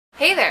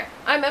Hey there,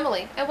 I'm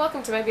Emily, and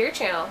welcome to my beer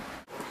channel.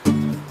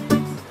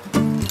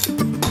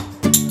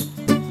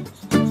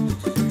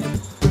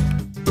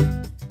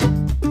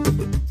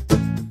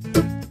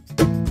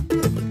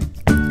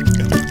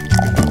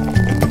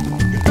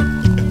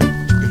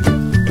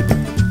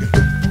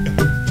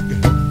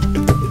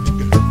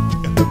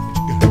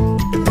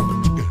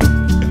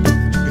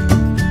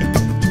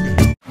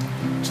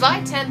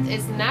 July 10th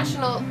is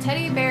National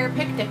Teddy Bear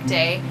Picnic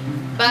Day,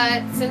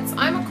 but since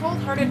I'm a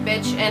cold-hearted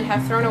bitch and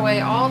have thrown away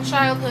all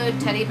childhood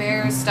teddy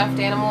bears, stuffed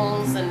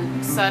animals,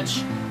 and such,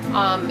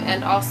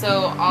 and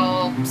also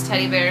all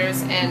teddy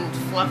bears and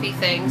fluffy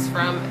things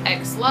from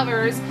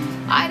ex-lovers,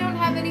 I don't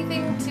have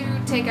anything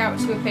to take out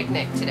to a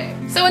picnic today.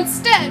 So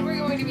instead, we're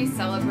going to be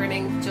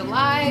celebrating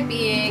July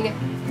being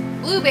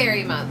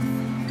Blueberry Month.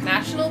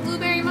 National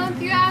Blueberry Month,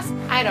 you ask?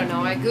 I don't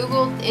know. I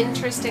googled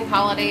interesting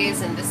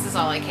holidays and this is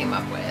all I came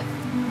up with.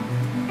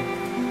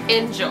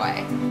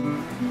 Enjoy.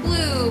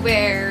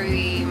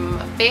 Blueberry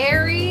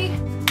berry.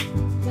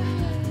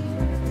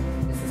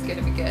 This is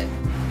gonna be good.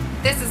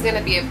 This is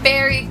gonna be a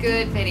very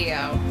good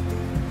video.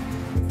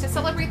 To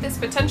celebrate this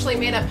potentially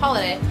made-up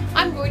holiday,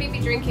 I'm going to be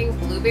drinking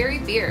blueberry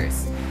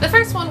beers. The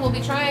first one we'll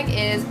be trying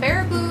is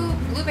Baraboo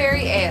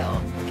Blueberry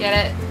Ale.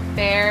 Get it?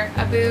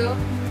 Baraboo?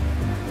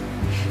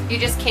 You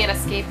just can't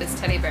escape this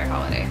teddy bear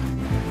holiday.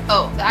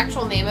 Oh, the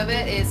actual name of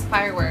it is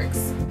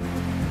Fireworks.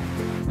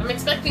 I'm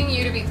expecting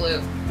you to be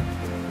blue.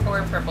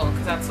 Or purple,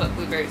 because that's what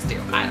blueberries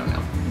do. I don't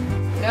know.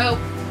 Nope.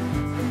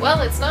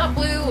 Well, it's not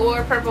blue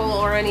or purple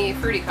or any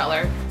fruity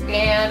color.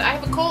 And I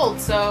have a cold,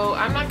 so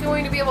I'm not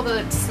going to be able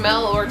to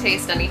smell or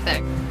taste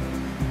anything.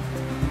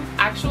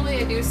 Actually,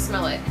 I do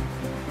smell it.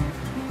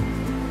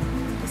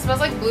 It smells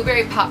like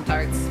blueberry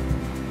Pop-Tarts.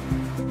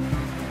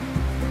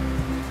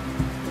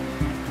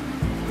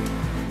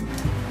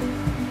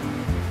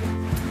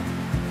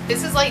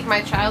 This is like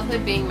my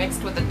childhood being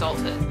mixed with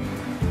adulthood.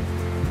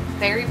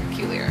 Very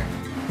peculiar.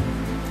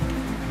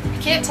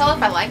 I can't tell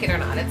if I like it or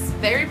not. It's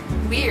very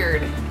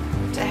weird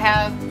to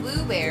have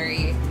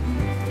blueberry.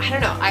 I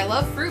don't know. I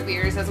love fruit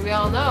beers, as we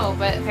all know,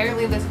 but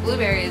apparently this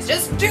blueberry is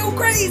just too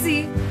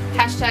crazy.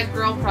 Hashtag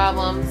girl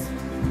problems.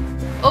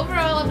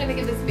 Overall, I'm gonna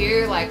give this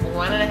beer like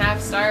 1.5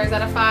 stars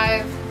out of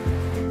 5.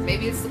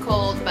 Maybe it's the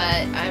cold,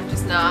 but I'm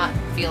just not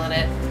feeling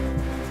it.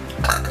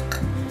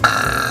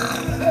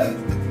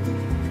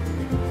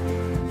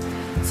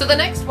 So the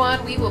next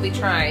one we will be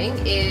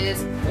trying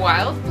is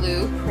Wild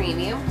Blue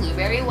Premium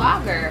Blueberry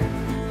Lager.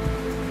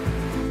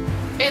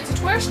 It's a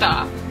twist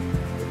off.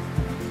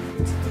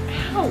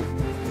 Ow.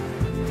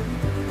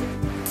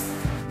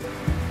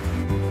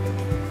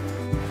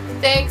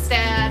 Thanks,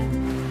 Dad.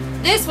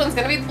 This one's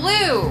gonna be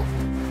blue.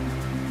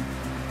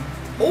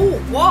 Oh,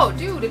 whoa,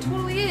 dude, it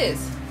totally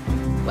is.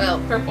 Well,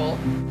 purple,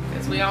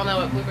 because we all know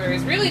what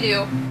blueberries really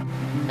do.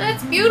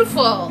 That's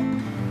beautiful.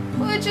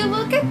 Would you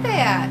look at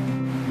that?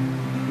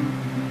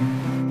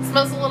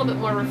 Smells a little bit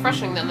more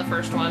refreshing than the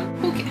first one.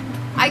 Okay,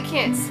 I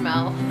can't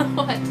smell.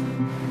 What?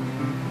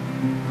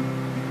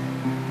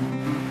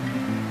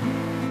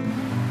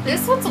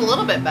 This one's a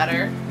little bit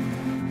better.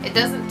 It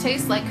doesn't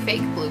taste like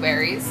fake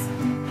blueberries.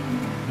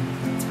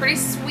 It's pretty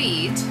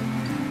sweet.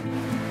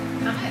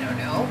 I don't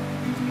know.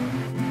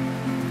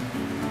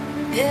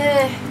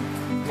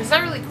 It's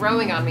not really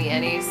growing on me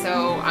any,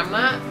 so I'm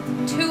not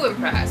too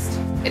impressed.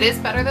 It is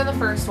better than the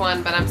first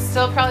one, but I'm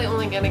still probably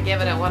only gonna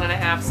give it a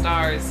 1.5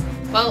 stars.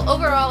 Well,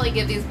 overall, I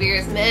give these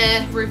beers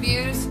meh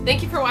reviews.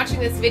 Thank you for watching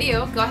this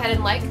video. Go ahead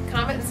and like,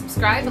 comment, and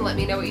subscribe and let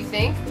me know what you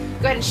think.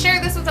 Go ahead and share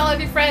this with all of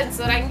your friends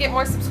so that I can get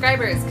more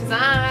subscribers, because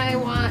I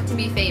want to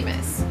be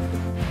famous.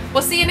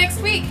 We'll see you next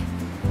week.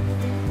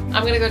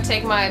 I'm gonna go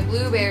take my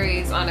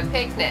blueberries on a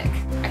picnic.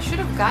 I should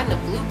have gotten a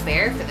blue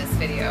bear for this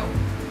video.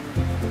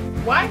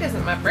 Why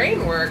doesn't my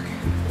brain work?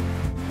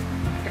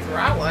 I could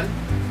draw one.